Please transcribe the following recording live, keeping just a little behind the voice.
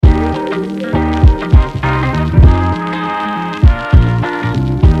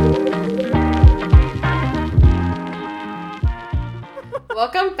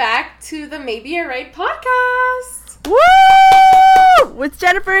Maybe You're Right podcast. Woo! With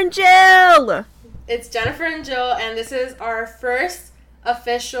Jennifer and Gill. It's Jennifer and Gill, and this is our first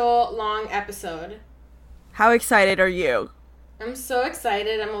official long episode. How excited are you? I'm so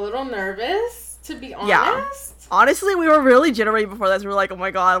excited. I'm a little nervous, to be honest. Yeah. Honestly, we were really jittery before this. We were like, oh my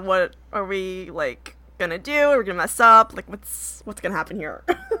god, what are we, gonna do? Are we gonna mess up? What's gonna happen here?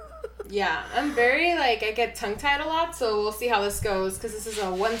 Yeah, I'm very, I get tongue-tied a lot, so we'll see how this goes, because this is a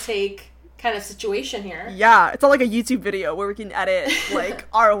one-take kind of situation here. Yeah, it's not like a YouTube video where we can edit,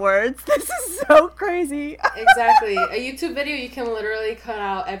 our words. This is so crazy. Exactly. A YouTube video, you can literally cut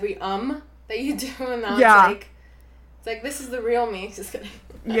out every that you do, and now it's like, this is the real me. Just kidding.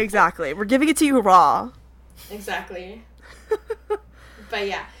 Yeah, exactly. We're giving it to you raw. Exactly. But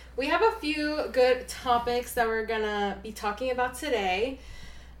yeah, we have a few good topics that we're gonna be talking about today.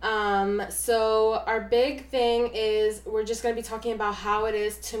 So our big thing is we're just going to be talking about how it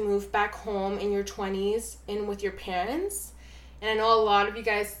is to move back home in your 20s and with your parents. And I know a lot of you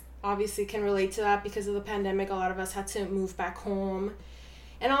guys obviously can relate to that because of the pandemic. A lot of us had to move back home.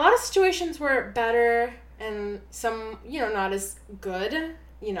 And a lot of situations were better and some, not as good,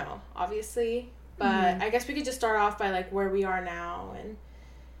 obviously. But I guess we could just start off by where we are now and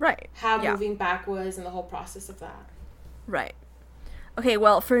how moving back was and the whole process of that. Right. Okay,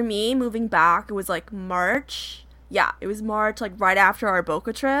 well, for me, moving back, it was, March. Yeah, it was March, right after our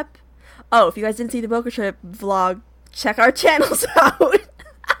Boca trip. Oh, if you guys didn't see the Boca trip vlog, check our channels out.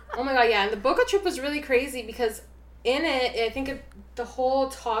 Oh my god, yeah, and the Boca trip was really crazy because in it, I think the whole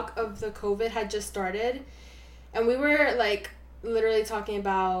talk of the COVID had just started. And we were, literally talking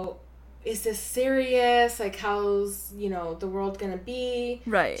about, is this serious? How's, the world gonna be?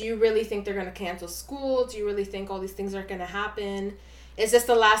 Right. Do you really think they're gonna cancel school? Do you really think all these things are gonna happen? Is this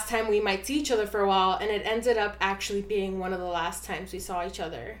the last time we might see each other for a while? And it ended up actually being one of the last times we saw each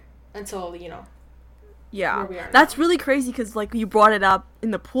other until, yeah, where we are that's now. really crazy because, you brought it up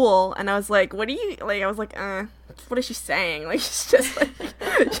in the pool, and I was like, what do you, I was like, what is she saying? She's just,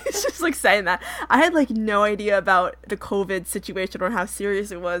 she's just, saying that. I had, no idea about the COVID situation or how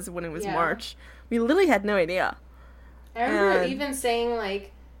serious it was when it was March. We literally had no idea. I remember even saying,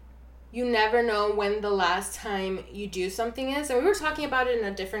 you never know when the last time you do something is. And we were talking about it in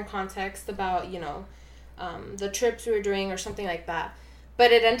a different context about, the trips we were doing or something like that.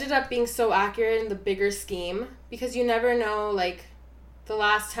 But it ended up being so accurate in the bigger scheme because you never know, the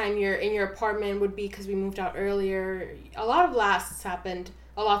last time you're in your apartment would be because we moved out earlier. A lot of lasts happened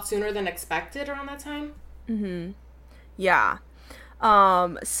a lot sooner than expected around that time. Mm-hmm. Yeah.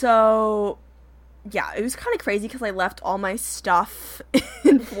 So... yeah, it was kind of crazy because I left all my stuff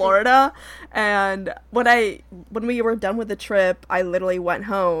in Florida, and when we were done with the trip, I literally went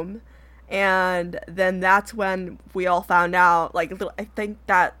home, and then that's when we all found out, I think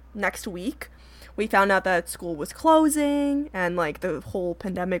that next week, we found out that school was closing, and, the whole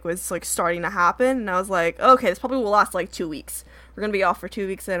pandemic was, starting to happen, and I was like, okay, this probably will last, 2 weeks. We're gonna be off for 2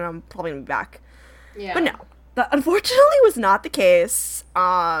 weeks, and I'm probably gonna be back. Yeah. But no. That unfortunately was not the case.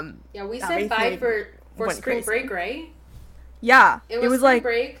 Yeah, we said bye for spring break, right? Yeah. It was spring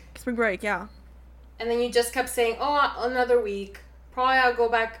break. Spring break, yeah. And then you just kept saying, oh, another week. Probably I'll go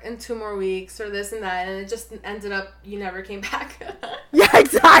back in 2 more weeks or this and that. And it just ended up you never came back. Yeah,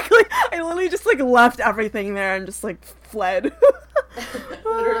 exactly. I literally just, left everything there and just, fled.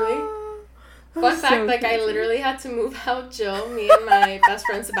 Literally. Fun fact, I literally had to move out Jill, me and my best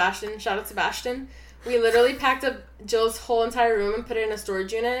friend Sebastian. Shout out Sebastian. We literally packed up Jill's whole entire room and put it in a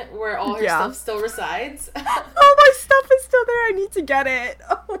storage unit where all her stuff still resides. Oh, my stuff is still there. I need to get it.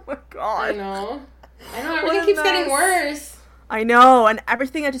 Oh, my God. I know. Everything keeps getting worse. I know. And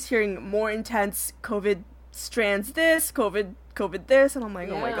everything I'm just hearing more intense COVID strands this, COVID this. And I'm like,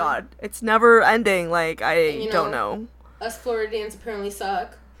 oh, my God. It's never ending. I don't know. Us Floridians apparently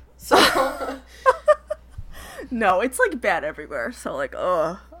suck. So. No, it's, bad everywhere. So,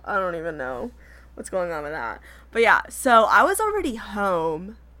 I don't even know what's going on with that. But yeah, so I was already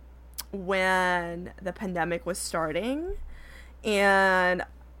home when the pandemic was starting and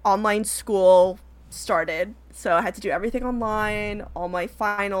online school started. So I had to do everything online. All my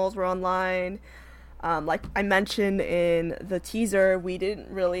finals were online. Like I mentioned in the teaser, we didn't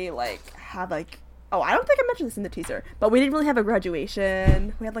really have oh, I don't think I mentioned this in the teaser, but we didn't really have a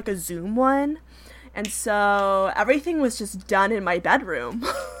graduation. We had a Zoom one. And so everything was just done in my bedroom.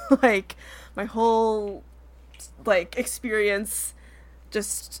 My whole, experience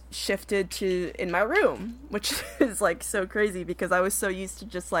just shifted to in my room, which is, so crazy because I was so used to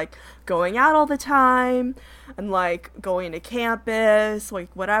just, going out all the time and, going to campus,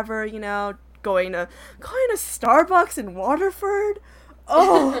 whatever, going to Starbucks in Waterford.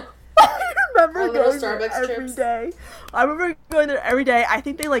 Oh, I remember All little going there Starbucks every trips. day. I remember going there every day. I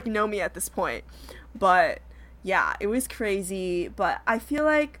think they like know me at this point. But yeah, it was crazy. But I feel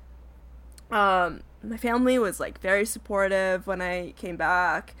like my family was like very supportive when I came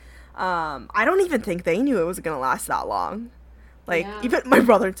back. I don't even think they knew it was gonna last that long. Like, Yeah. even my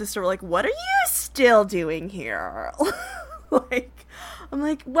brother and sister were like, "What are you still doing here?" Like, I'm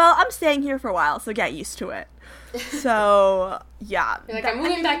like, "Well, I'm staying here for a while, so get used to it." So, yeah. You're like, I'm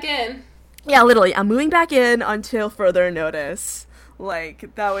moving back in. Yeah, literally, I'm moving back in until further notice.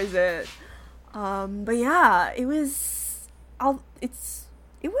 Like, that was it. But yeah, it was, it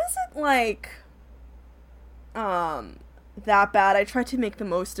wasn't like, that bad. I tried to make the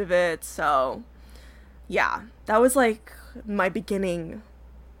most of it, so, yeah, that was like my beginning,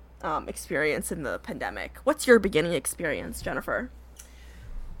 experience in the pandemic. What's your beginning experience, Jennifer?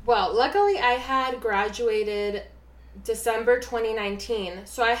 Well, luckily I had graduated December 2019.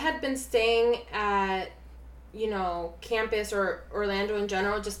 So I had been staying at, campus or Orlando in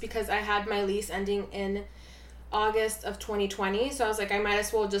general just because I had my lease ending in August of 2020. So I was like, I might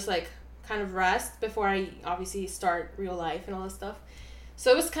as well just like kind of rest before I obviously start real life and all this stuff.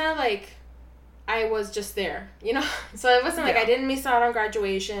 So it was kind of like I was just there, So it wasn't like I didn't miss out on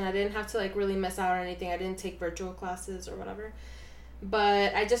graduation. I didn't have to like really miss out on anything. I didn't take virtual classes or whatever.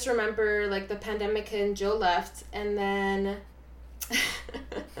 But I just remember, like, the pandemic hit and Jill left, and then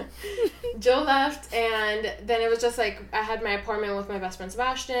Jill left, and then it was just, like, I had my apartment with my best friend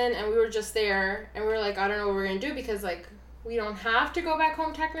Sebastian, and we were just there, and we were like, I don't know what we're going to do, because, like, we don't have to go back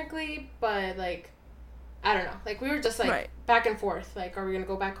home technically, but, like, I don't know. Like, we were just, like, back and forth. Like, are we going to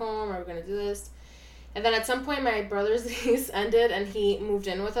go back home? Are we going to do this? And then at some point, my brother's lease ended, and he moved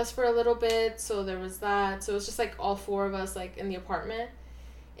in with us for a little bit, so there was that. So it was just, like, all four of us, like, in the apartment,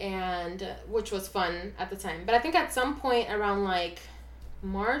 and which was fun at the time. But I think at some point around, like,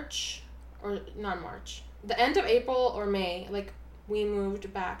 March, or not March, the end of April or May, like, we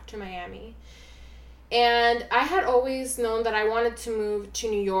moved back to Miami. And I had always known that I wanted to move to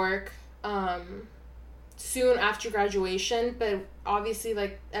New York, soon after graduation, but obviously,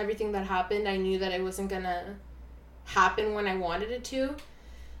 like, everything that happened, I knew that it wasn't gonna happen when I wanted it to.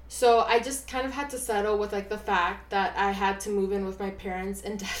 So I just kind of had to settle with, like, the fact that I had to move in with my parents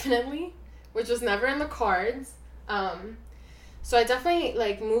indefinitely, which was never in the cards. So I definitely,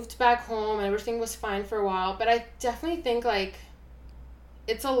 like, moved back home and everything was fine for a while, but I definitely think, like,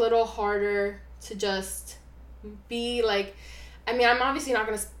 it's a little harder to just be, like, I mean, I'm obviously not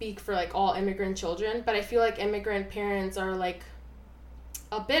going to speak for, like, all immigrant children, but I feel like immigrant parents are, like,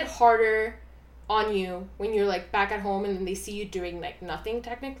 a bit harder on you when you're, like, back at home and then they see you doing, like, nothing,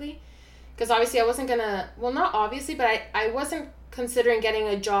 technically. Because obviously I wasn't going to, well, not obviously, but I wasn't considering getting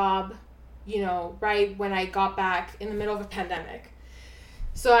a job, right when I got back in the middle of a pandemic.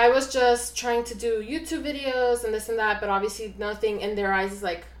 So I was just trying to do YouTube videos and this and that, but obviously nothing in their eyes is,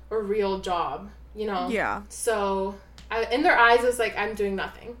 like, a real job, Yeah. So in their eyes, it's like I'm doing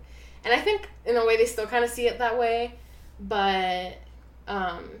nothing. And I think, in a way, they still kind of see it that way. But,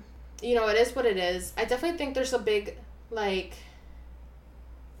 it is what it is. I definitely think there's a big, like,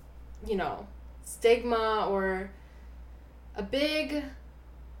 stigma or a big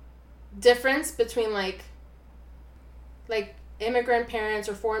difference between, like immigrant parents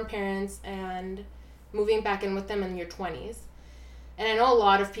or foreign parents and moving back in with them in your 20s. And I know a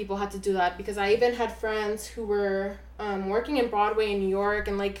lot of people had to do that because I even had friends who were working in Broadway in New York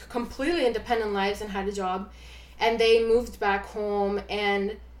and, like, completely independent lives and had a job. And they moved back home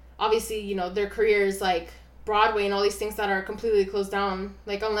and obviously, their careers, like, Broadway and all these things that are completely closed down.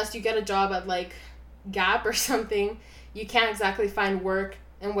 Like, unless you get a job at, like, Gap or something, you can't exactly find work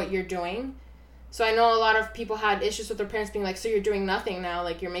in what you're doing. So I know a lot of people had issues with their parents being like, so you're doing nothing now,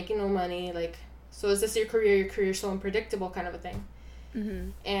 like, you're making no money, like, so is this your career's so unpredictable kind of a thing. Mm-hmm.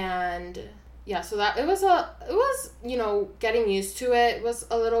 And yeah, so that it was getting used to it was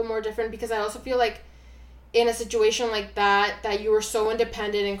a little more different because I also feel like in a situation like that you were so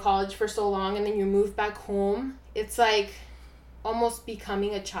independent in college for so long and then you move back home, it's like almost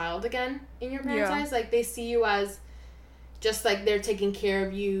becoming a child again in your parents' eyes. Like, they see you as just, like, they're taking care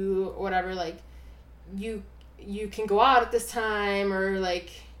of you or whatever, like, you can go out at this time, or,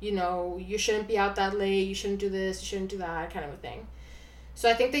 like, you shouldn't be out that late, you shouldn't do this, you shouldn't do that, kind of a thing. So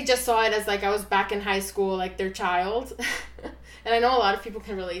I think they just saw it as, like, I was back in high school, like, their child. And I know a lot of people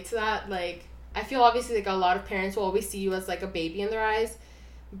can relate to that. Like, I feel obviously, like, a lot of parents will always see you as, like, a baby in their eyes.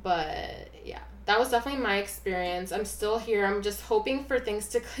 But, yeah, that was definitely my experience. I'm still here. I'm just hoping for things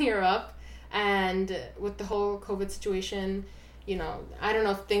to clear up. And with the whole COVID situation, I don't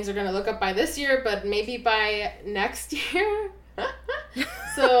know if things are going to look up by this year, but maybe by next year.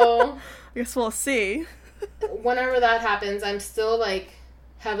 So I guess we'll see. whenever that happens, I'm still like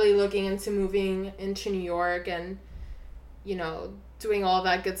heavily looking into moving into New York and, you know, doing all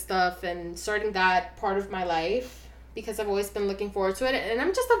that good stuff and starting that part of my life because I've always been looking forward to it. And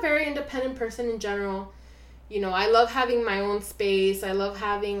I'm just a very independent person in general. You know, I love having my own space. I love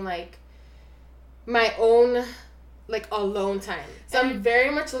having like my own like alone time. So I'm very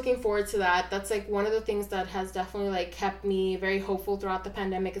much looking forward to that. That's like one of the things that has definitely like kept me very hopeful throughout the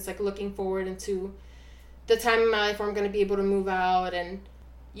pandemic. It's like looking forward into the time in my life where I'm going to be able to move out and,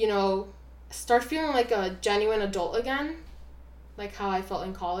 you know, start feeling like a genuine adult again. Like how I felt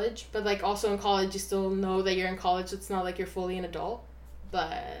in college. But like also in college you still know that you're in college. It's not like you're fully an adult.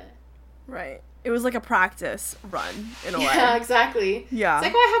 But right. It was like a practice run in a way. Yeah, exactly. Yeah. It's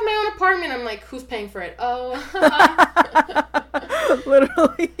like, oh, I have my own apartment. I'm like, who's paying for it? Oh.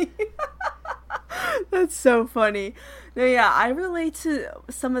 Literally. That's so funny. No, yeah, I relate to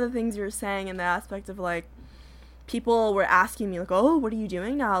some of the things you were saying in the aspect of like people were asking me like, oh, what are you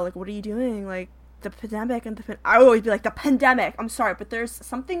doing now? Like, what are you doing? Like, the pandemic and I would always be like, the pandemic. I'm sorry, but there's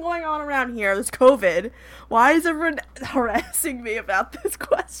something going on around here. There's COVID. Why is everyone harassing me about this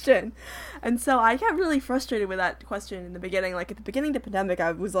question? And so I got really frustrated with that question in the beginning. Like, at the beginning of the pandemic,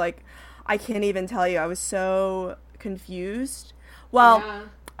 I was like, I can't even tell you. I was so confused. Well, yeah.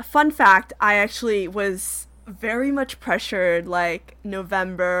 Fun fact, I actually was very much pressured, like,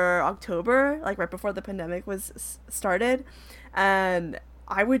 November, October, like, right before the pandemic was started. And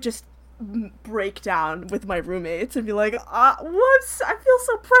I would just break down with my roommates and be like, whoops, I feel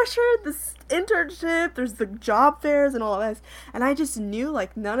so pressured, this internship, there's the job fairs and all this, and I just knew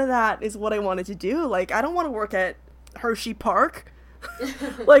like none of that is what I wanted to do. Like, I don't want to work at Hershey Park.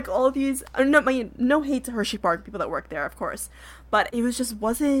 Like all these, no hate to Hershey Park, people that work there, of course, but it was just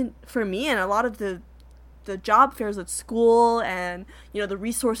wasn't for me. And a lot of the job fairs at school and, you know, the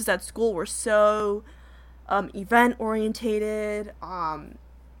resources at school were so event orientated,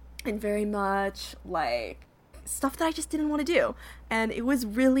 and very much, like, stuff that I just didn't want to do. And it was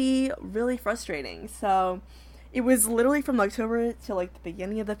really, really frustrating. So, it was literally from October to, like, the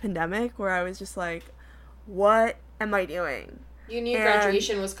beginning of the pandemic where I was just like, what am I doing? You knew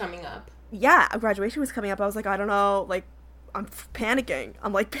graduation was coming up. Yeah, graduation was coming up. I was like, I don't know, like, I'm panicking.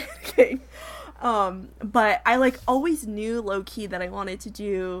 I'm, like, panicking. But I, like, always knew low-key that I wanted to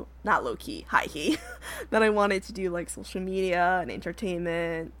do, not low-key, high-key, that I wanted to do, like, social media and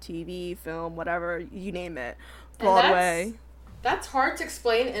entertainment, TV, film, whatever, you name it, Broadway. That's hard to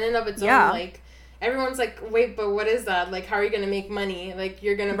explain in and of its Yeah. own. Like, everyone's like, wait, but what is that? Like, how are you going to make money? Like,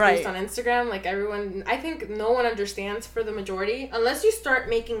 you're going to post on Instagram? Like, everyone, I think no one understands for the majority. Unless you start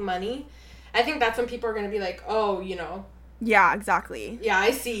making money, I think that's when people are going to be like, oh, you know. Yeah, exactly. Yeah, I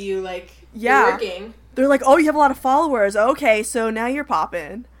see you, like, yeah. You're working. They're like, oh, you have a lot of followers. Okay, so now you're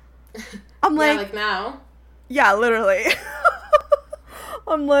popping. I'm like... yeah, like now? Yeah, literally.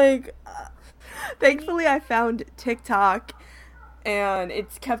 I'm like... thankfully, I found TikTok, and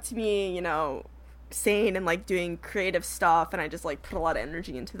it's kept me, you know, sane and, like, doing creative stuff, and I just, like, put a lot of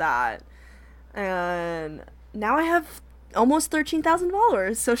energy into that. And now I have almost 13,000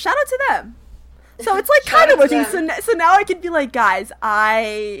 followers, so shout out to them. So it's, like, kind of working. So now I can be like, guys,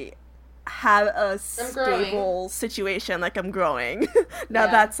 I have a stable situation. Like, I'm growing. Now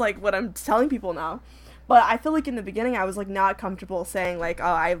that's, like, what I'm telling people now. But I feel like in the beginning I was, like, not comfortable saying, like, oh,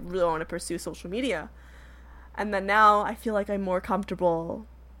 I really want to pursue social media. And then now I feel like I'm more comfortable,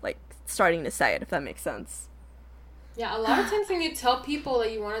 like, starting to say it, if that makes sense. Yeah, a lot of times when you tell people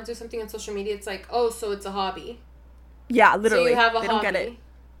that you want to do something on social media, it's like, oh, so it's a hobby. Yeah, literally. So you have a hobby. Don't get it.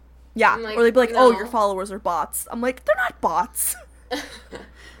 Yeah, like, or they'd be like, no. Oh, your followers are bots. I'm like, they're not bots.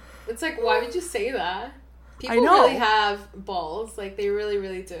 It's like, why would you say that? People really have balls. Like, they really,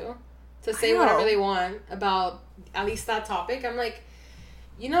 really do. To say whatever they want about at least that topic. I'm like,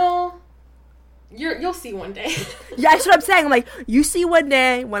 you know, you'll see one day. Yeah, that's what I'm saying. I'm like, you see one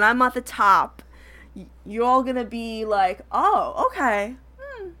day when I'm at the top, you're all gonna be like, oh, okay.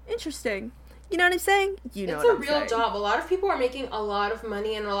 Interesting. You know what I'm saying? You know what I'm saying. It's a real job. A lot of people are making a lot of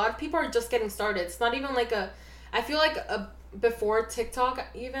money, and a lot of people are just getting started. It's not even like I feel like before TikTok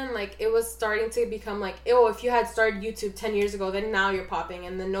even, like, it was starting to become like, oh, if you had started YouTube 10 years ago, then now you're popping,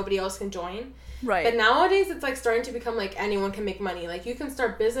 and then nobody else can join. Right. But nowadays, it's, like, starting to become, like, anyone can make money. Like, you can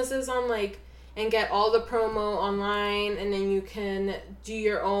start businesses on, like, and get all the promo online, and then you can do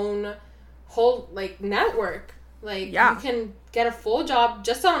your own whole, like, network. Like, you can get a full job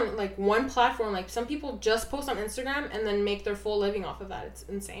just on, like, one platform. Like, some people just post on Instagram and then make their full living off of that. It's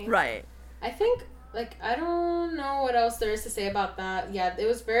insane. Right. I think, like, I don't know what else there is to say about that. Yeah, it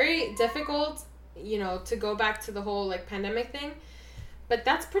was very difficult to go back to the whole, like, pandemic thing. But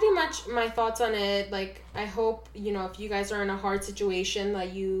that's pretty much my thoughts on it. Like, I hope, if you guys are in a hard situation,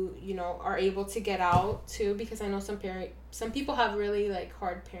 that you are able to get out, too. Because I know some people have really, like,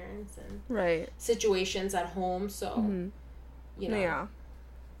 hard parents and situations at home. So, Yeah.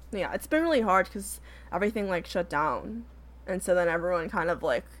 Yeah, it's been really hard because everything, like, shut down. And so then everyone kind of,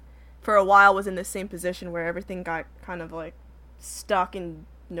 like, for a while was in the same position where everything got kind of, like, stuck in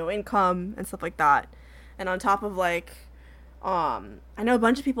no income and stuff like that. And on top of, like, I know a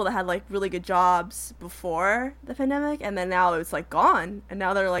bunch of people that had, like, really good jobs before the pandemic, and then now it's, like, gone, and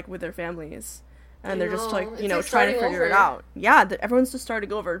now they're, like, with their families, and they're just, like, like trying to figure it out. Yeah, everyone's just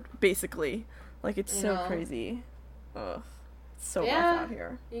starting over, basically. Like, it's so crazy. Ugh. It's so rough out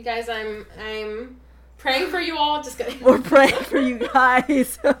here. You guys, I'm praying for you all. Just kidding. We're praying for you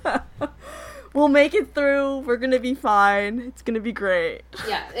guys. We'll make it through. We're gonna be fine. It's gonna be great.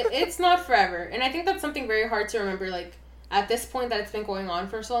 Yeah, it's not forever, and I think that's something very hard to remember, like, at this point that it's been going on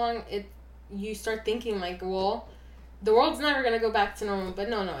for so long, you start thinking, like, well, the world's never going to go back to normal. But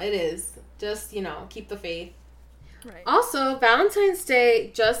no, it is. Just, keep the faith. Right. Also, Valentine's Day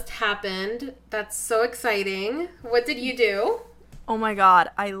just happened. That's so exciting. What did you do? Oh my god,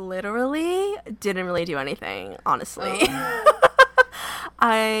 I literally didn't really do anything, honestly. Oh.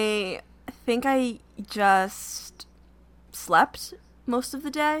 I think I just slept most of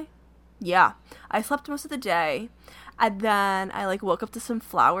the day. Yeah, I slept most of the day. And then I, like, woke up to some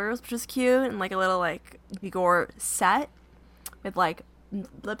flowers, which was cute, and, like, a little, like, Dior set with, like,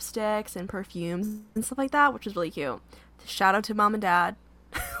 lipsticks and perfumes and stuff like that, which was really cute. Shout out to mom and dad.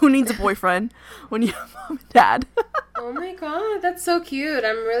 Who needs a boyfriend when you have mom and dad? Oh my god, that's so cute.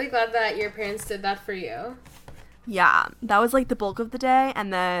 I'm really glad that your parents did that for you. Yeah, that was, like, the bulk of the day.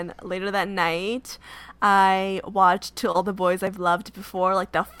 And then later that night, I watched To All the Boys I've Loved Before,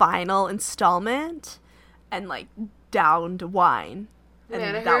 like, the final installment, and, like, downed wine,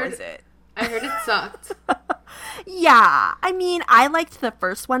 and that was it. I heard it sucked. Yeah, I mean, I liked the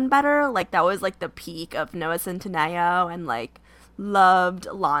first one better. Like, that was, like, the peak of Noah Centineo, and, like, loved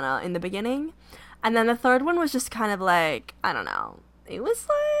Lana in the beginning. And then the third one was just kind of, like, I don't know. It was,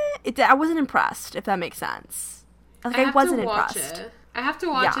 like, I wasn't impressed, if that makes sense. Like, I wasn't impressed. I have to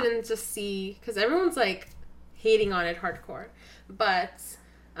watch it and just see, because everyone's, like, hating on it hardcore. But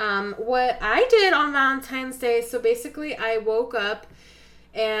what I did on Valentine's Day, so basically I woke up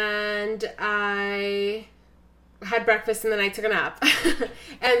and I had breakfast and then I took a nap.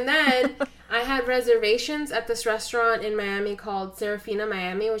 And then I had reservations at this restaurant in Miami called Serafina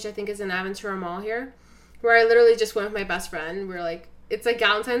Miami, which I think is in Aventura Mall here, where I literally just went with my best friend. We were like, it's like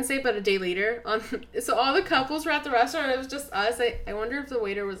Valentine's Day, but a day later. So all the couples were at the restaurant, and it was just us. I wonder if the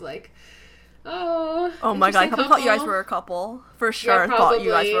waiter was like, oh my god, I thought you guys were a couple. For sure, yeah, I thought you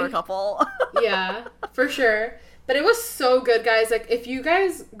guys were a couple. Yeah, for sure. But it was so good, guys. Like, if you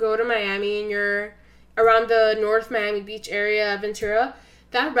guys go to Miami and you're around the North Miami Beach area, Ventura,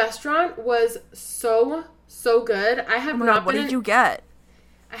 that restaurant was so good. I have not been. What did you get?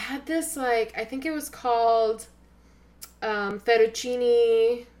 I had this, like, I think it was called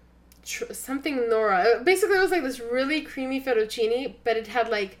fettuccine something Nora. Basically, it was like this really creamy fettuccine, but it had,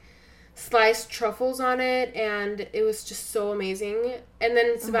 like, sliced truffles on it, and it was just so amazing. And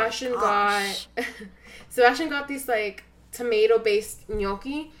then Sebastian got these, like, tomato-based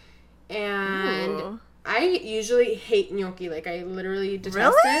gnocchi, and ooh. I usually hate gnocchi. Like, I literally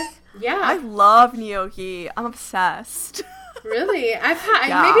detest it. Yeah. I love gnocchi. I'm obsessed. Really? I've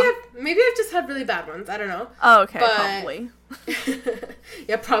had maybe I've just had really bad ones. I don't know. Oh, okay, probably.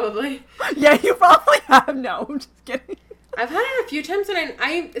 Yeah, probably. Yeah, you probably have. No, I'm just kidding. I've had it a few times, and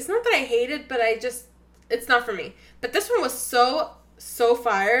I it's not that I hate it, but it's not for me. But this one was so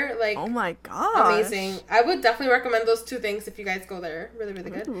fire. Like, oh my god, amazing. I would definitely recommend those two things if you guys go there. Really,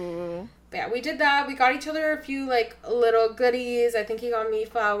 really good. Ooh. But yeah, we did that. We got each other a few, like, little goodies. I think he got me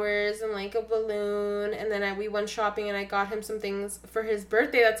flowers and, like, a balloon. And then we went shopping, and I got him some things for his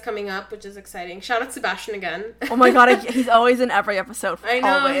birthday that's coming up, which is exciting. Shout out Sebastian again. Oh my god, he's always in every episode. I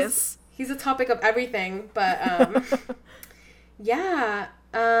know. Always. He's a topic of everything. But, yeah.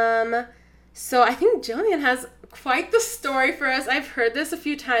 So I think Jillian has quite the story for us. I've heard this a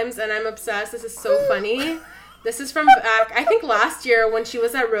few times, and I'm obsessed. This is so funny. This is from back, I think, last year when she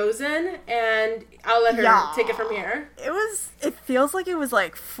was at Rosen, and I'll let her take it from here. It feels like it was,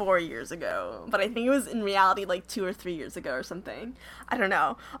 like, 4 years ago, but I think it was in reality, like, 2 or 3 years ago or something. I don't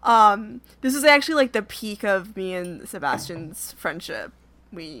know. This is actually, like, the peak of me and Sebastian's friendship.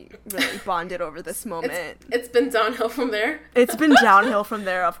 we really bonded over this moment. It's been downhill from there? It's been downhill from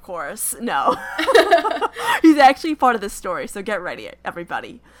there, of course. No. He's actually part of this story, so get ready,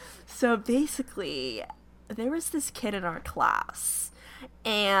 everybody. So basically, there was this kid in our class,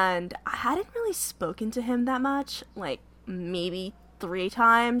 and I hadn't really spoken to him that much, like, maybe 3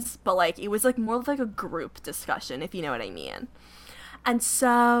 times, but, like, it was, like, more of, like, a group discussion, if you know what I mean. And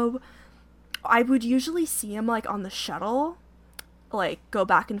so I would usually see him, like, on the shuttle, like, go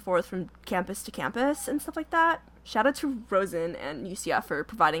back and forth from campus to campus and stuff like that. Shout out to Rosen and UCF for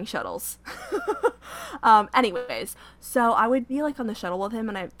providing shuttles. Anyways, so I would be, like, on the shuttle with him,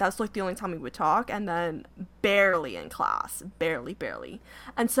 and that's, like, the only time we would talk, and then barely in class. Barely.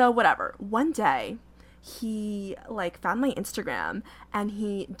 And so, whatever. One day, he, like, found my Instagram, and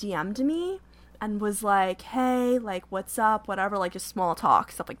he DM'd me, and was like, hey, like, what's up, whatever, like, just small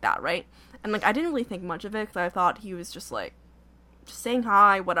talk, stuff like that, right? And, like, I didn't really think much of it, because I thought he was just, like, just saying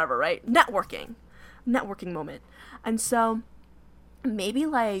hi, whatever, right? Networking moment. And so, maybe,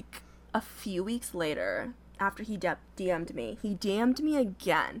 like, a few weeks later, after he DM'd me, he DM'd me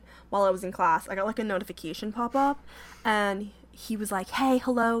again while I was in class. I got, like, a notification pop up, and he was like, hey,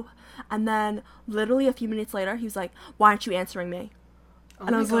 hello, and then, literally a few minutes later, he was like, why aren't you answering me? Oh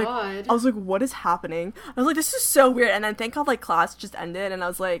and I was like, what is happening? I was like, this is so weird. And then thank God, like, class just ended, and I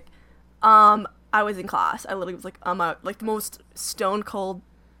was like, I was in class. I literally was like, like, the most stone cold,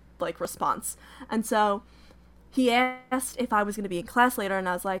 like, response. And so he asked if I was going to be in class later, and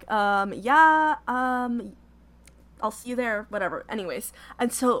I was like, yeah, I'll see you there, whatever. Anyways,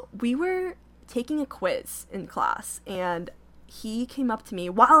 and so we were taking a quiz in class, and he came up to me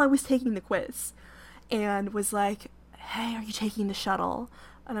while I was taking the quiz and was like, hey, are you taking the shuttle?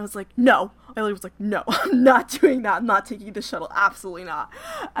 And I was like, no. I literally was like, no, I'm not doing that. I'm not taking the shuttle. Absolutely not.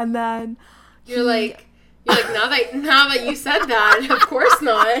 And then You're like, now that you said that, of course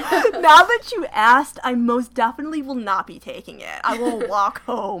not. Now that you asked, I most definitely will not be taking it. I will walk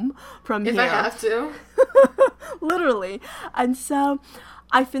home from here. If I have to. Literally. And so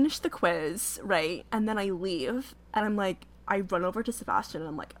I finished the quiz, right? And then I leave, and I'm like, I run over to Sebastian, and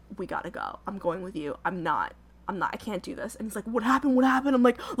I'm like, we gotta go. I'm going with you. I can't do this. And he's like, what happened? I'm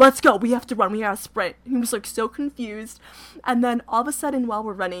like, let's go. We have to run. We gotta sprint. And he was, like, so confused. And then all of a sudden, while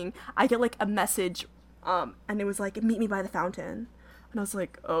we're running, I get, like, a message, and it was like, meet me by the fountain. And I was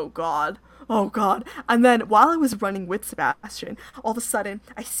like, oh God. And then while I was running with Sebastian, all of a sudden,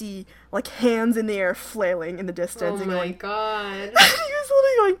 I see, like, hands in the air flailing in the distance. Oh my God. And he was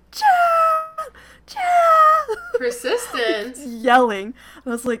literally going, Chad! Persistent. Yelling. And I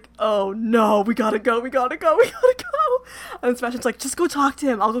was like, oh no, we gotta go. And Sebastian's like, just go talk to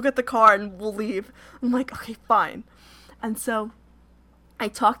him. I'll go get the car and we'll leave. I'm like, okay, fine. And so I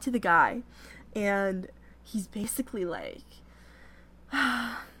talked to the guy, and he's basically like,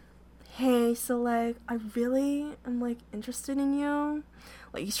 hey, so, like, I really am, like, interested in you.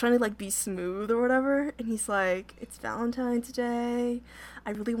 Like, he's trying to, like, be smooth or whatever, and he's like, it's Valentine's Day,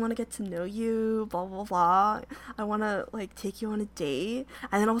 I really want to get to know you, blah, blah, blah, I want to, like, take you on a date,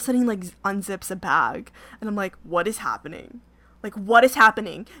 and then all of a sudden he, like, unzips a bag, and I'm like, what is happening? Like, what is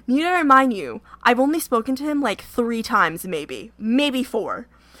happening? Need to remind you, I've only spoken to him, like, 3 times, maybe 4,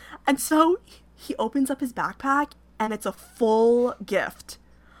 and so he opens up his backpack, and it's a full gift.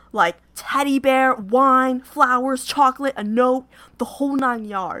 Like, teddy bear, wine, flowers, chocolate, a note, the whole 9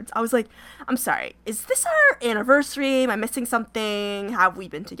 yards. I was like, I'm sorry, is this our anniversary? Am I missing something? Have we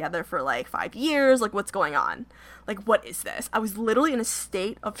been together for, like, 5 years? Like, what's going on? Like, what is this? I was literally in a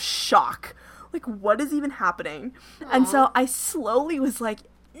state of shock. Like, what is even happening? Aww. And so I slowly was like,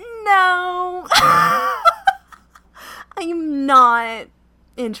 no, I'm not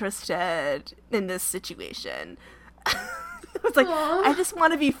interested in this situation. I was like, aww, I just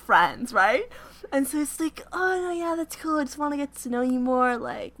want to be friends, right? And so it's like, oh, no, yeah, that's cool. I just want to get to know you more,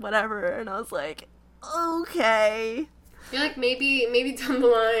 like, whatever. And I was like, okay. You're like, maybe down the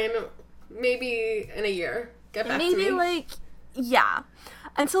line, maybe in a year, get back to me. Maybe, like, yeah.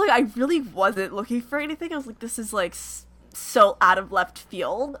 And so, like, I really wasn't looking for anything. I was like, this is, like, so out of left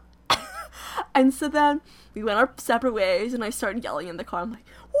field. And so then we went our separate ways, and I started yelling in the car. I'm like,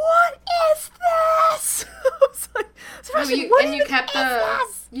 what is this? I was like,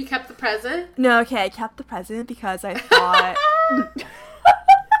 you kept the present? No, okay, I kept the present because I thought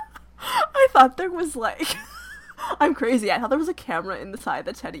I thought there was, like, I'm crazy. I thought there was a camera inside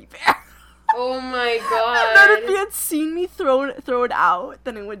the teddy bear. Oh my God. And then if he had seen me throw it out,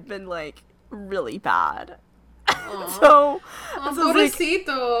 then it would have been, like, really bad. So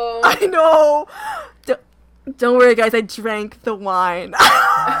pobrecito. Like, I know. Don't worry, guys. I drank the wine.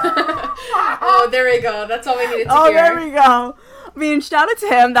 Oh, there we go. That's all we needed to hear. Oh, there we go. I mean, shout out to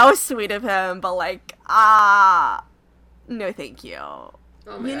him. That was sweet of him, but like, no thank you.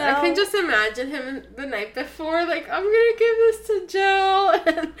 Oh my God. I can just imagine him the night before, like, I'm gonna give this to Jill,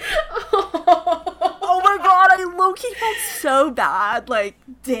 and oh my God, I low-key felt so bad, like,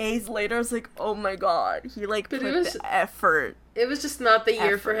 days later, I was like, oh my God, he, like, put the effort. It was just not the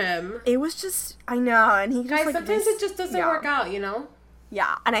year for him. It was just, I know, and he just, guys, like, sometimes it just doesn't work out, you know?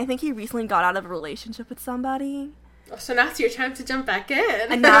 Yeah, and I think he recently got out of a relationship with somebody. Oh, so now it's your time to jump back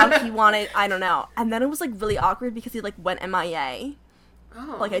in. And now he wanted, I don't know, and then it was, like, really awkward because he, like, went MIA.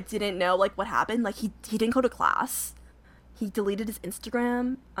 Oh. Like, I didn't know, like, what happened. Like, he didn't go to class. He deleted his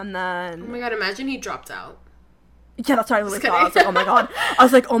Instagram, and then... Oh my God, imagine he dropped out. Yeah, that's what I literally thought. I was like, oh my God. I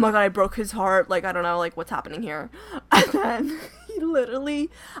was like, oh my God, I broke his heart. Like, I don't know, like, what's happening here? And then he literally...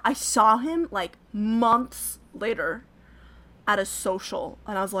 I saw him, like, months later at a social,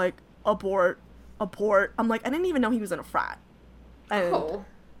 and I was like, abort. I'm like, I didn't even know he was in a frat. And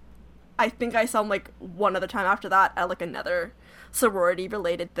I think I saw him, like, one other time after that at, like, another sorority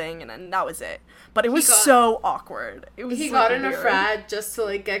related thing, and then that was it. But it was so awkward. It was he got in a frat just to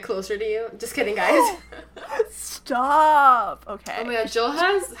like get closer to you. Just kidding, guys. Stop. Okay. Oh my God, Jill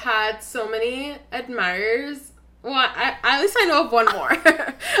has had so many admirers. Well, at least I know of one more.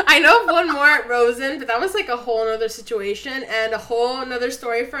 I know of one more at Rosen, but that was like a whole nother situation and a whole nother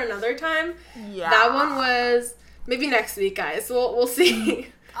story for another time. Yeah. That one was maybe next week, guys. We'll see.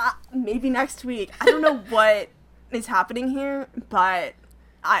 Maybe next week. I don't know what is happening here, but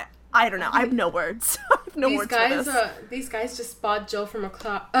I don't know. I have no words. I have no words for this. These guys just spot Jill from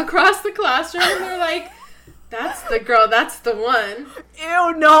across the classroom, and they're like, "That's the girl. That's the one."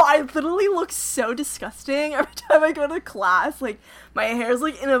 Ew, no! I literally look so disgusting every time I go to class. Like, my hair's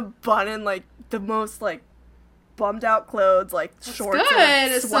like in a bun and like the most like bummed out clothes, like that's shorts good.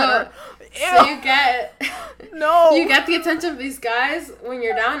 And a sweater. So you get you get the attention of these guys when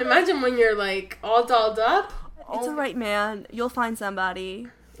you're down. Imagine when you're like all dolled up. It's alright, man. You'll find somebody.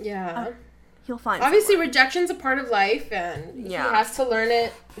 Yeah. You'll find obviously, someone. Rejection's a part of life, and he has to learn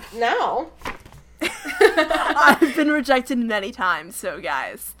it now. I've been rejected many times, so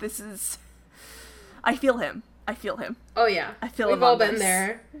guys, this is... I feel him. Oh, yeah. I feel We've all been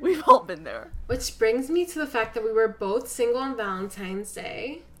there. We've all been there. Which brings me to the fact that we were both single on Valentine's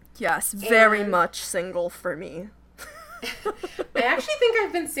Day. Yes, very much single for me. I actually think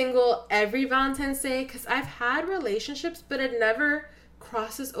I've been single every Valentine's Day because I've had relationships, but it never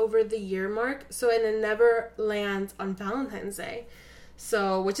crosses over the year mark, so it never lands on Valentine's Day.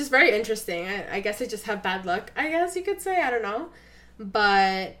 So, which is very interesting. I guess I just have bad luck, I guess you could say. I don't know.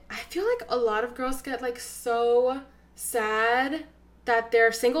 But I feel like a lot of girls get like so sad that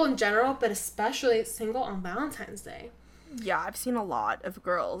they're single in general, but especially single on Valentine's Day. Yeah, I've seen a lot of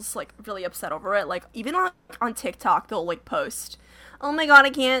girls, like, really upset over it. Like, even on TikTok, they'll, like, post, oh my God, I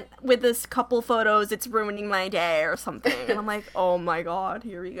can't, with this couple photos, it's ruining my day, or something. And I'm like, oh my God,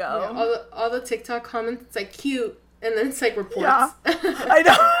 here we go. Yeah, all the TikTok comments, it's, like, cute, and then it's, like, reports. Yeah, I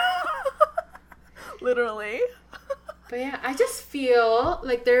know. Literally. But, yeah, I just feel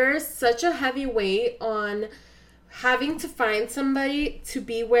like there's such a heavy weight on having to find somebody to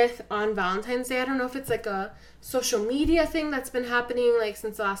be with on Valentine's Day. I don't know if it's, like, a social media thing that's been happening like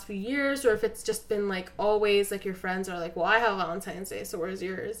since the last few years, or if it's just been like always like your friends are like, well, I have Valentine's Day, so where's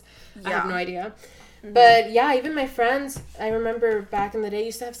yours? I have no idea. But yeah, even my friends, I remember back in the day,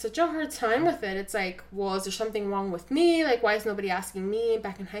 used to have such a hard time with it. It's like, well, is there something wrong with me? Like, why is nobody asking me?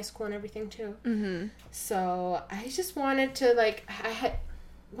 Back in high school and everything too. So I just wanted to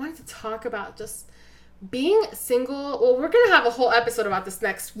wanted to talk about just being single. Well, we're gonna have a whole episode about this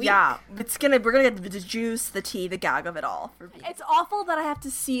next week. Yeah, we're gonna get the juice, the tea, the gag of it all. It's awful that I have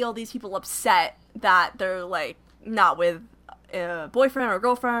to see all these people upset that they're like not with a boyfriend or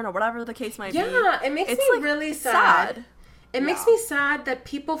girlfriend or whatever the case might be. Yeah, it makes me like, really sad. It makes me sad that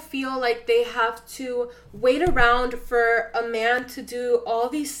people feel like they have to wait around for a man to do all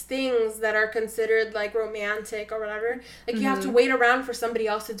these things that are considered like romantic or whatever. Like you have to wait around for somebody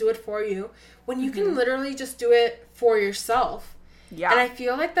else to do it for you when you can literally just do it for yourself. Yeah. And I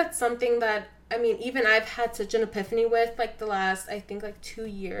feel like that's something that, I mean, even I've had such an epiphany with like the last, I think like 2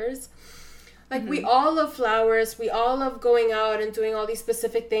 years. Like we all love flowers. We all love going out and doing all these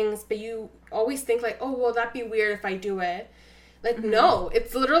specific things. But you always think like, oh, well, that'd be weird if I do it. Like, no,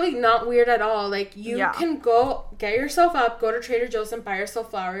 it's literally not weird at all. Like, you can go, get yourself up, go to Trader Joe's and buy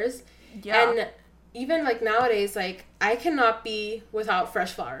yourself flowers. Yeah. And even, like, nowadays, like, I cannot be without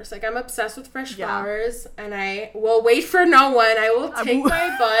fresh flowers. Like, I'm obsessed with fresh flowers, and I will wait for no one. I will take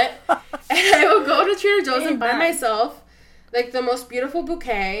my butt, and I will go to Trader Joe's and buy myself, like, the most beautiful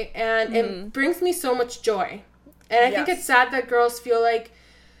bouquet, and it brings me so much joy. And I think it's sad that girls feel like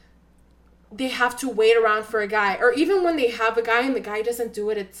they have to wait around for a guy. Or even when they have a guy and the guy doesn't do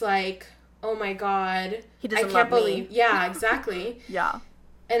it, it's like, oh my God. He doesn't I can't love believe. me. Yeah, exactly. Yeah.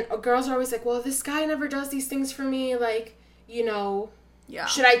 And girls are always like, well, this guy never does these things for me. Like, you know, yeah.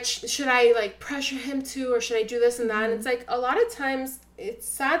 should I like pressure him to, or should I do this and that? And it's like, a lot of times it's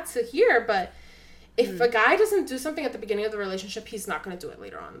sad to hear, but if a guy doesn't do something at the beginning of the relationship, he's not going to do it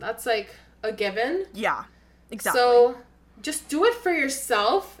later on. That's like a given. Yeah, exactly. So just do it for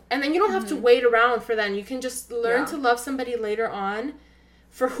yourself, and then you don't have to wait around for them. You can just learn to love somebody later on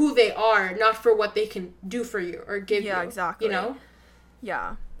for who they are, not for what they can do for you or give you. Yeah, exactly. You know?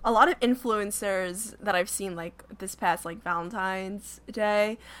 Yeah. A lot of influencers that I've seen, like, this past, like, Valentine's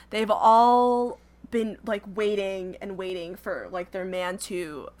Day, they've all been, like, waiting and waiting for, like, their man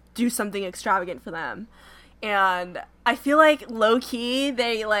to do something extravagant for them. And I feel like, low-key,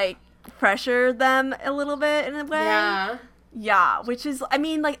 they, like, pressure them a little bit in a way. Yeah. Yeah, which is, I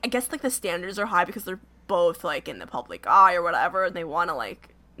mean, like, I guess, like, the standards are high because they're both, like, in the public eye or whatever, and they want to,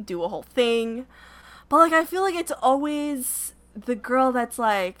 like, do a whole thing. But, like, I feel like it's always the girl that's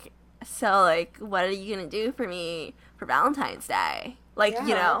like, so, like, what are you gonna do for me for Valentine's Day? Like,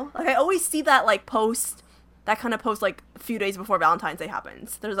 you know? Like, I always see that, like, post, that kind of post, like, a few days before Valentine's Day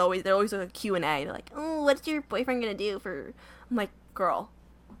happens. They're always a Q&A. They're like, oh, what's your boyfriend gonna do for... I'm like, girl,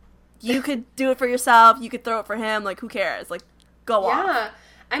 you could do it for yourself. You could throw it for him. Like, who cares? Like, go off. Yeah.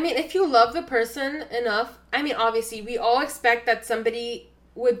 I mean, if you love the person enough, I mean, obviously, we all expect that somebody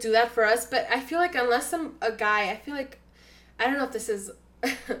would do that for us, but I feel like unless a guy, I feel like, I don't know if this is,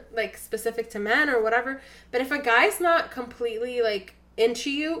 like, specific to men or whatever, but if a guy's not completely, like, into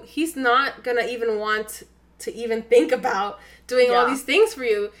you, he's not gonna even want to even think about doing all these things for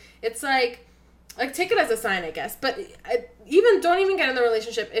you. It's like, take it as a sign, I guess. But don't even get in the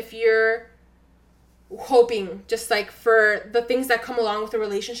relationship if you're hoping just, like, for the things that come along with a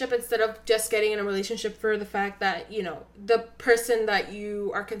relationship, instead of just getting in a relationship for the fact that, you know, the person that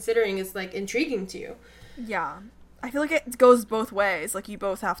you are considering is, like, intriguing to you. Yeah. I feel like it goes both ways. Like, you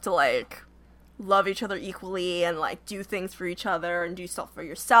both have to, like, love each other equally and, like, do things for each other and do stuff for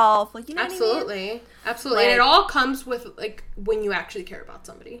yourself. Like, you know Absolutely. what I mean? Absolutely. Like, and it all comes with, like, when you actually care about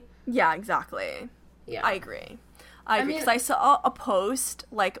somebody. Yeah, exactly. Yeah. I agree. Because I saw a post,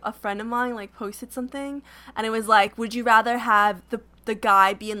 like, a friend of mine, like, posted something, and it was like, would you rather have the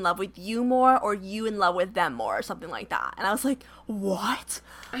guy be in love with you more or you in love with them more or something like that? And I was like, what?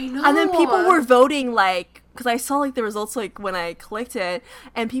 I know. And then people were voting, like, because I saw, like, the results, like, when I clicked it,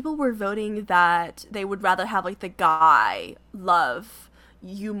 and people were voting that they would rather have, like, the guy love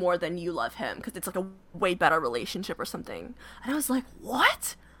you more than you love him because it's, like, a way better relationship or something. And I was like,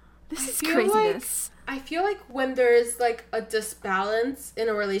 what? This is craziness. I feel like when there's, like, a disbalance in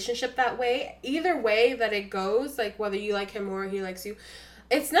a relationship that way, either way that it goes, like, whether you like him or he likes you,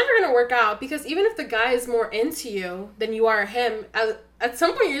 it's never going to work out, because even if the guy is more into you than you are him, at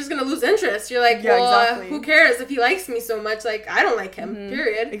some point you're just going to lose interest. You're like, exactly. Who cares if he likes me so much? Like, I don't like him,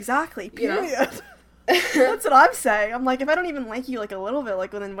 period. Exactly, period. You know? That's what I'm saying. I'm like, if I don't even like you, like, a little bit,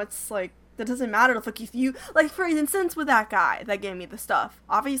 like, well, then what's, like, that doesn't matter if you, like, for instance, with that guy that gave me the stuff,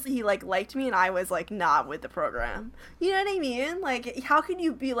 obviously he, like, liked me and I was, like, not with the program. You know what I mean? Like, how can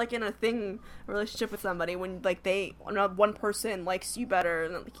you be, like, in a relationship with somebody when, like, one person likes you better,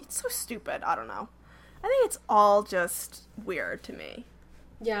 and, like, it's so stupid. I don't know. I think it's all just weird to me.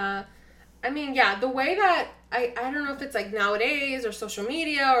 Yeah. I mean, yeah, the way that, I don't know if it's, like, nowadays or social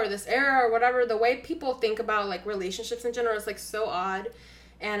media or this era or whatever, the way people think about, like, relationships in general is, like, so odd.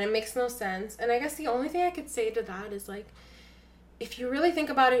 And it makes no sense. And I guess the only thing I could say to that is, like, if you really think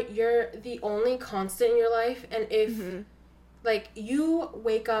about it, you're the only constant in your life. And if, like, you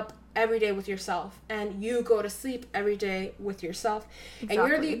wake up every day with yourself and you go to sleep every day with yourself, and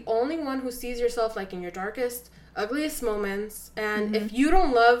you're the only one who sees yourself, like, in your darkest, ugliest moments. And if you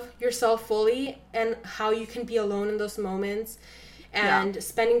don't love yourself fully and how you can be alone in those moments and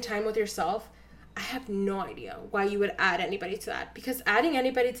spending time with yourself, I have no idea why you would add anybody to that, because adding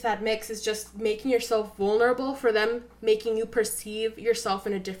anybody to that mix is just making yourself vulnerable for them, making you perceive yourself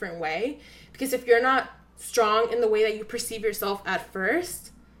in a different way. Because if you're not strong in the way that you perceive yourself at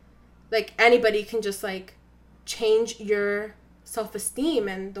first, like, anybody can just, like, change your self-esteem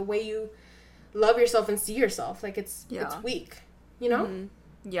and the way you love yourself and see yourself. Like, it's weak, you know?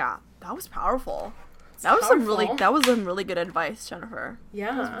 Yeah, that was powerful. That was some really good advice, Jennifer.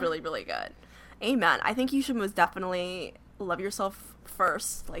 Yeah. That was really, really good. Amen. I think you should most definitely love yourself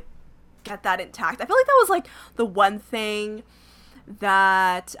first. Like, get that intact. I feel like that was, like, the one thing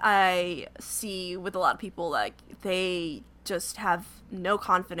that I see with a lot of people. Like, they just have no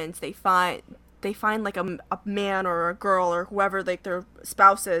confidence. They find they find like a man or a girl or whoever like their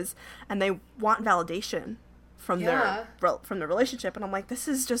spouse is, and they want validation from their relationship, and I'm like, this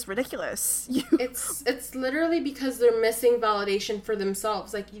is just ridiculous. It's literally because they're missing validation for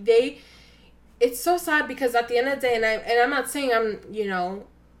themselves. Like it's so sad because at the end of the day, and I'm not saying I'm, you know,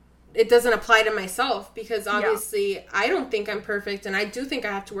 it doesn't apply to myself, because obviously I don't think I'm perfect, and I do think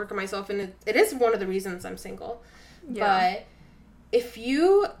I have to work on myself, and it is one of the reasons I'm single. But if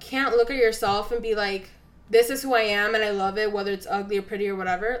you can't look at yourself and be like, this is who I am and I love it, whether it's ugly or pretty or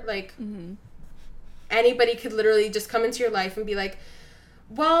whatever, like, anybody could literally just come into your life and be like,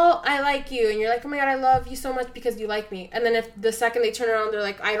 well, I like you. And you're like, oh my God, I love you so much because you like me. And then if the second they turn around, they're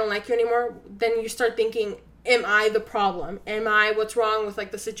like, I don't like you anymore, then you start thinking, am I the problem? Am I what's wrong with,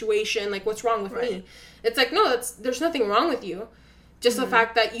 like, the situation? Like, what's wrong with me? It's like, no, there's nothing wrong with you. Just the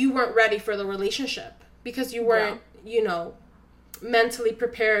fact that you weren't ready for the relationship because you weren't, you know, mentally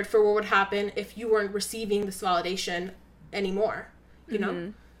prepared for what would happen if you weren't receiving this validation anymore, you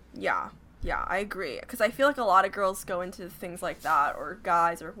know? Yeah, I agree. Because I feel like a lot of girls go into things like that, or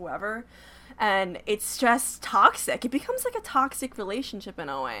guys or whoever, and it's just toxic. It becomes like a toxic relationship in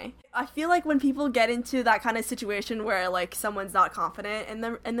a way. I feel like when people get into that kind of situation where, like, someone's not confident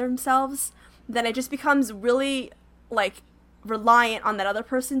in themselves, then it just becomes really, like, reliant on that other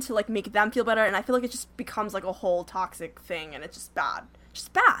person to, like, make them feel better, and I feel like it just becomes like a whole toxic thing, and it's just bad.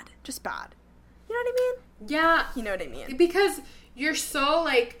 Just bad. You know what I mean? Yeah. You know what I mean? Because you're so,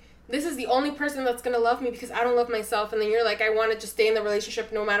 like, this is the only person that's gonna love me because I don't love myself, and then you're like, I want to just stay in the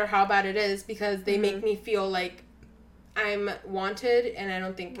relationship no matter how bad it is because they make me feel like I'm wanted, and I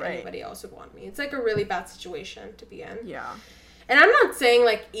don't think anybody else would want me. It's like a really bad situation to be in. Yeah. And I'm not saying,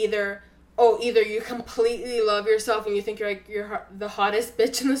 like, either you completely love yourself and you think you're the hottest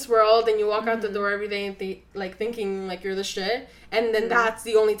bitch in this world, and you walk out the door every day and thinking like you're the shit, and then that's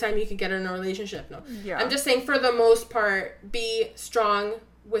the only time you can get in a relationship. No. Yeah. I'm just saying, for the most part, be strong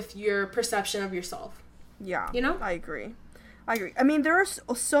with your perception of yourself. Yeah. You know? I agree. I mean, there are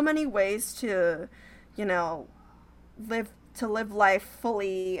so many ways to, you know, live life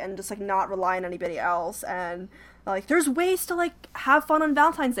fully and just, like, not rely on anybody else, and, like, there's ways to, like, have fun on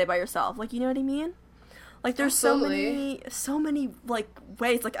Valentine's Day by yourself. Like, you know what I mean? Like, there's so many, like,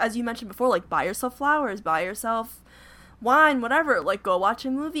 ways. Like, as you mentioned before, like, buy yourself flowers, buy yourself wine, whatever. Like, go watch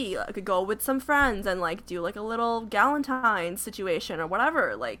a movie. Like, go with some friends and, like, do, like, a little Valentine's situation or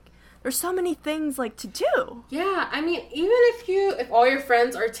whatever. Like, there's so many things, like, to do. Yeah, I mean, even if all your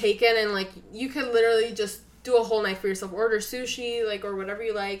friends are taken, and, like, you could literally just do a whole night for yourself. Order sushi, like, or whatever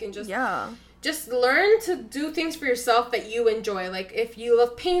you like, and just learn to do things for yourself that you enjoy. Like, if you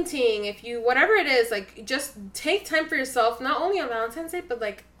love painting, whatever it is, like, just take time for yourself, not only on Valentine's Day, but,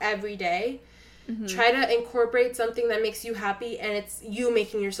 like, every day. Try to incorporate something that makes you happy, and it's you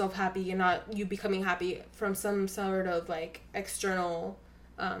making yourself happy and not you becoming happy from some sort of, like, external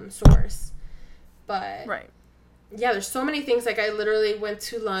source. But yeah, there's so many things. Like, I literally went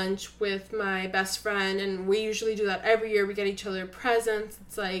to lunch with my best friend, and we usually do that every year. We get each other presents.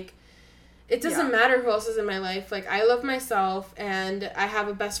 It's like, it doesn't matter who else is in my life. Like, I love myself, and I have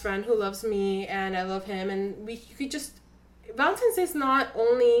a best friend who loves me, and I love him, and you could just, Valentine's Day is not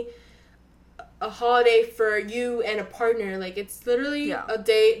only a holiday for you and a partner. Like, it's literally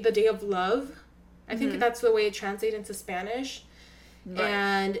the day of love. I think that's the way it translates into Spanish.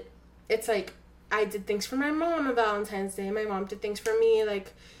 And it's like, I did things for my mom on Valentine's Day. My mom did things for me,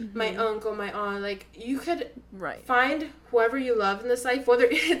 like, my uncle, my aunt. Like, you could find whoever you love in this life, whether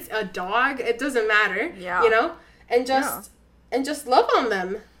it's a dog, it doesn't matter, you know? And just love on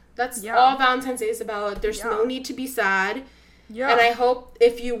them. That's all Valentine's Day is about. There's no need to be sad. Yeah. And I hope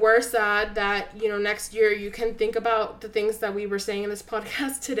if you were sad that, you know, next year you can think about the things that we were saying in this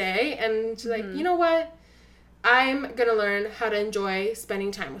podcast today, and like, you know what? I'm going to learn how to enjoy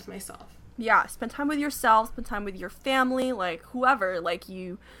spending time with myself. Yeah, spend time with yourself, spend time with your family, like, whoever, like,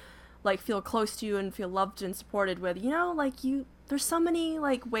 you, like, feel close to and feel loved and supported with, you know, like, there's so many,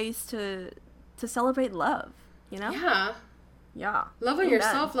 like, ways to celebrate love, you know? Yeah. Yeah. Love on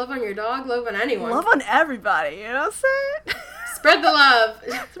yourself, love on your dog, love on anyone. Love on everybody, you know what I'm saying? Spread the love.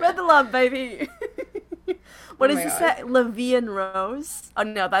 Spread the love, baby. What does it say? La Vie en Rose? Oh,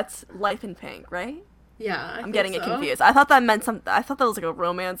 no, that's Life in Pink, right? Yeah, I'm getting it confused. I thought that meant something. I thought that was like a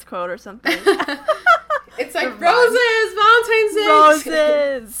romance quote or something. It's like roses, Valentine's Day.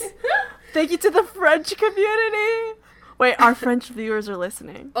 Roses. Thank you to the French community. Wait, our French viewers are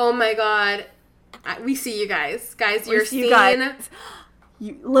listening. Oh my God, we see you guys. Guys, you're seen.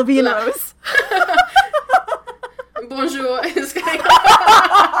 La Vie en Rose. Bonjour.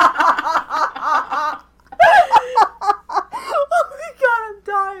 Oh my God, I'm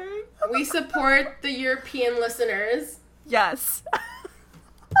dying. We support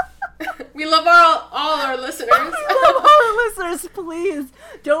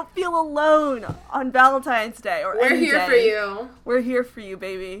don't feel alone on Valentine's Day or We're any here day. for you. We're here for you,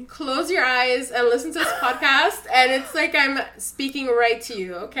 baby. Close your eyes and listen to this podcast, and it's like I'm speaking right to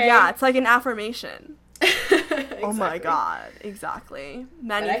you, okay? Yeah, it's like an affirmation. Exactly. Oh my god, exactly.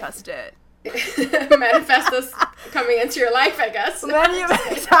 Manifest it. Manifest this coming into your life, I guess.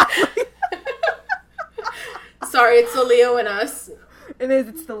 Exactly. Sorry, it's the Leo in us. It is,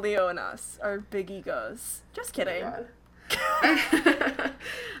 it's the Leo in us, our big egos. Just kidding. Oh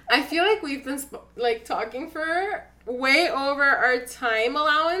I feel like we've been talking for way over our time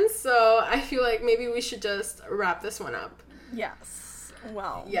allowance, so I feel like maybe we should just wrap this one up. Yes.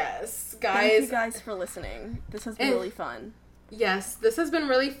 Well. Yes, guys. Thank you guys for listening. This has been really fun. Yes, this has been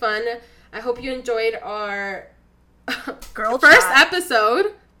really fun. I hope you enjoyed our Girl first chat.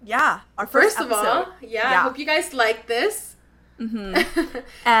 episode. Yeah, our first of episode. all. Yeah, I hope you guys like this. Mm-hmm.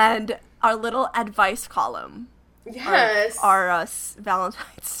 And our little advice column. Yes. Our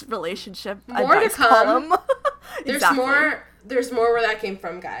Valentine's relationship more advice to come. column. Exactly. There's more where that came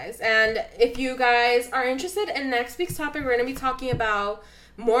from, guys. And if you guys are interested in next week's topic, we're going to be talking about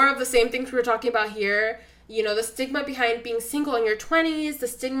more of the same things we were talking about here. You know, the stigma behind being single in your 20s, the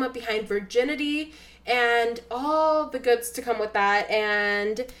stigma behind virginity, and all the goods to come with that.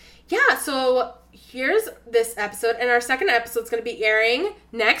 And yeah, so here's this episode, and our second episode is going to be airing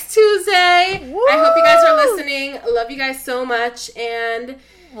next Tuesday. Woo! I hope you guys are listening. Love you guys so much, and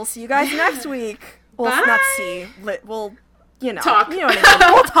we'll see you guys next week. Well, bye. Not see. We'll, you know. Talk. You know what I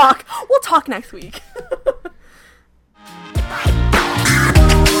mean. We'll talk. We'll talk next week.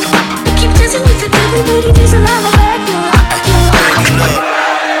 Keep dancing with the devil, but it is a lullaby.